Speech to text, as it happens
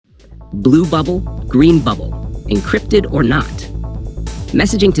Blue bubble, green bubble, encrypted or not.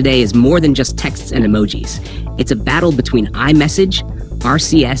 Messaging today is more than just texts and emojis. It's a battle between iMessage,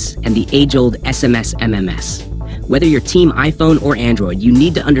 RCS, and the age-old SMS MMS. Whether you're Team iPhone or Android, you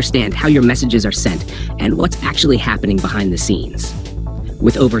need to understand how your messages are sent and what's actually happening behind the scenes.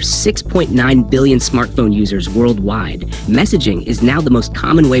 With over 6.9 billion smartphone users worldwide, messaging is now the most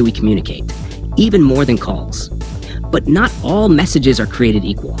common way we communicate, even more than calls. But not all messages are created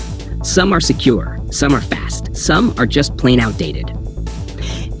equal. Some are secure, some are fast, some are just plain outdated.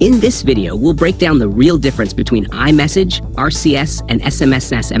 In this video, we'll break down the real difference between iMessage, RCS, and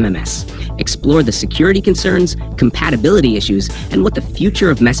SMS MMS, explore the security concerns, compatibility issues, and what the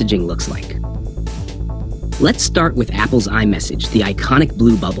future of messaging looks like. Let's start with Apple's iMessage, the iconic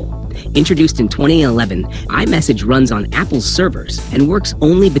blue bubble. Introduced in 2011, iMessage runs on Apple's servers and works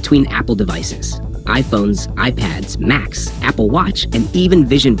only between Apple devices: iPhones, iPads, Macs, Apple Watch, and even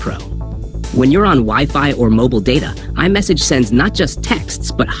Vision Pro. When you're on Wi-Fi or mobile data, iMessage sends not just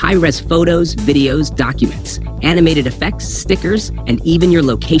texts, but high-res photos, videos, documents, animated effects, stickers, and even your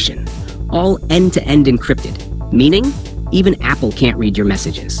location, all end-to-end encrypted, meaning even Apple can't read your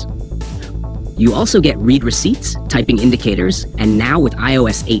messages. You also get read receipts, typing indicators, and now with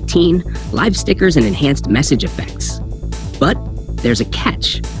iOS 18, live stickers and enhanced message effects. But there's a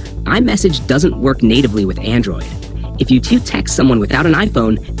catch. iMessage doesn't work natively with Android. If you text someone without an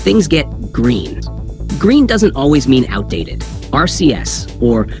iPhone, things get green. Green doesn't always mean outdated. RCS,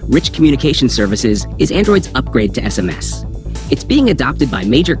 or Rich Communication Services, is Android's upgrade to SMS. It's being adopted by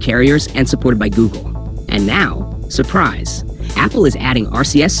major carriers and supported by Google. And now, surprise, Apple is adding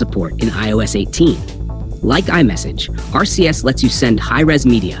RCS support in iOS 18. Like iMessage, RCS lets you send high-res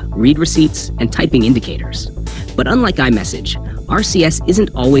media, read receipts, and typing indicators. But unlike iMessage, RCS isn't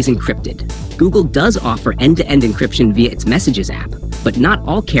always encrypted. Google does offer end-to-end encryption via its Messages app, but not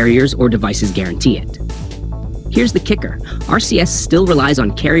all carriers or devices guarantee it. Here's the kicker. RCS still relies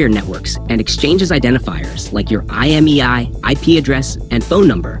on carrier networks and exchanges identifiers like your IMEI, IP address, and phone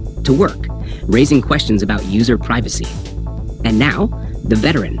number to work, raising questions about user privacy. And now, the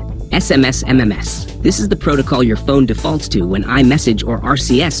veteran, SMS MMS. This is the protocol your phone defaults to when iMessage or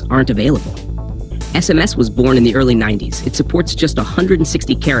RCS aren't available. SMS was born in the early 90s. It supports just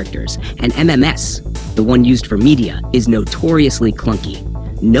 160 characters, and MMS, the one used for media, is notoriously clunky.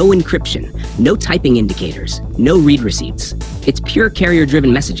 No encryption, no typing indicators, no read receipts. It's pure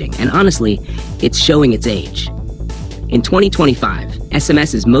carrier-driven messaging, and honestly, it's showing its age. In 2025,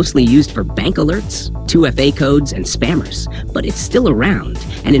 SMS is mostly used for bank alerts, 2FA codes, and spammers, but it's still around,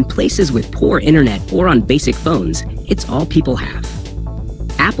 and in places with poor internet or on basic phones, it's all people have.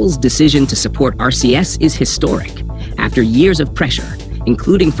 Apple's decision to support RCS is historic. After years of pressure,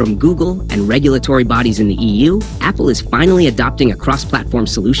 including from Google and regulatory bodies in the EU, Apple is finally adopting a cross-platform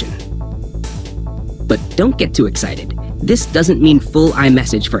solution. But don't get too excited. This doesn't mean full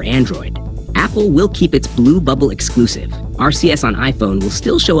iMessage for Android. Apple will keep its blue bubble exclusive. RCS on iPhone will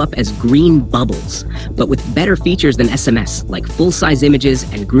still show up as green bubbles, but with better features than SMS, like full-size images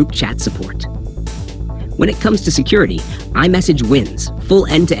and group chat support. When it comes to security, iMessage wins, full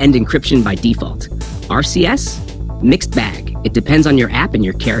end-to-end encryption by default. RCS? Mixed bag. It depends on your app and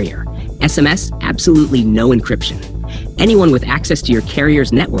your carrier. SMS? Absolutely no encryption. Anyone with access to your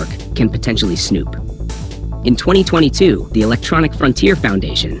carrier's network can potentially snoop. In 2022, the Electronic Frontier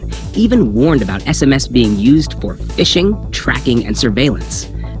Foundation even warned about SMS being used for phishing, tracking, and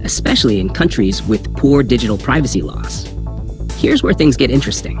surveillance, especially in countries with poor digital privacy laws. Here's where things get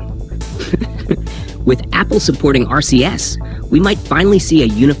interesting. With Apple supporting RCS, we might finally see a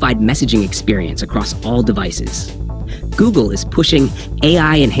unified messaging experience across all devices. Google is pushing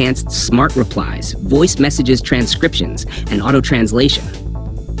AI-enhanced smart replies, voice messages transcriptions, and auto-translation.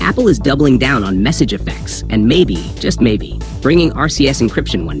 Apple is doubling down on message effects and maybe, just maybe, bringing RCS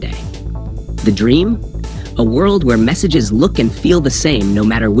encryption one day. The dream? A world where messages look and feel the same no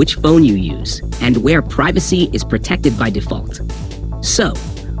matter which phone you use, and where privacy is protected by default. So,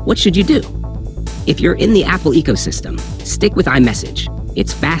 what should you do? If you're in the Apple ecosystem, stick with iMessage.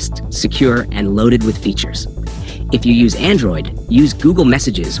 It's fast, secure, and loaded with features. If you use Android, use Google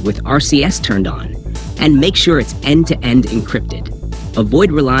Messages with RCS turned on, and make sure it's end-to-end encrypted.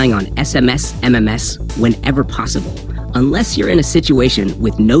 Avoid relying on SMS, MMS whenever possible, unless you're in a situation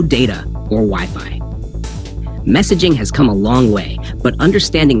with no data or Wi-Fi. Messaging has come a long way, but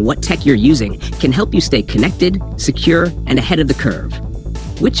understanding what tech you're using can help you stay connected, secure, and ahead of the curve.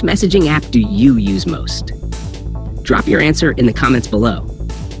 Which messaging app do you use most? Drop your answer in the comments below.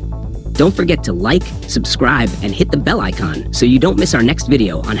 Don't forget to like, subscribe, and hit the bell icon so you don't miss our next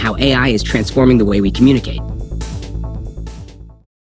video on how AI is transforming the way we communicate.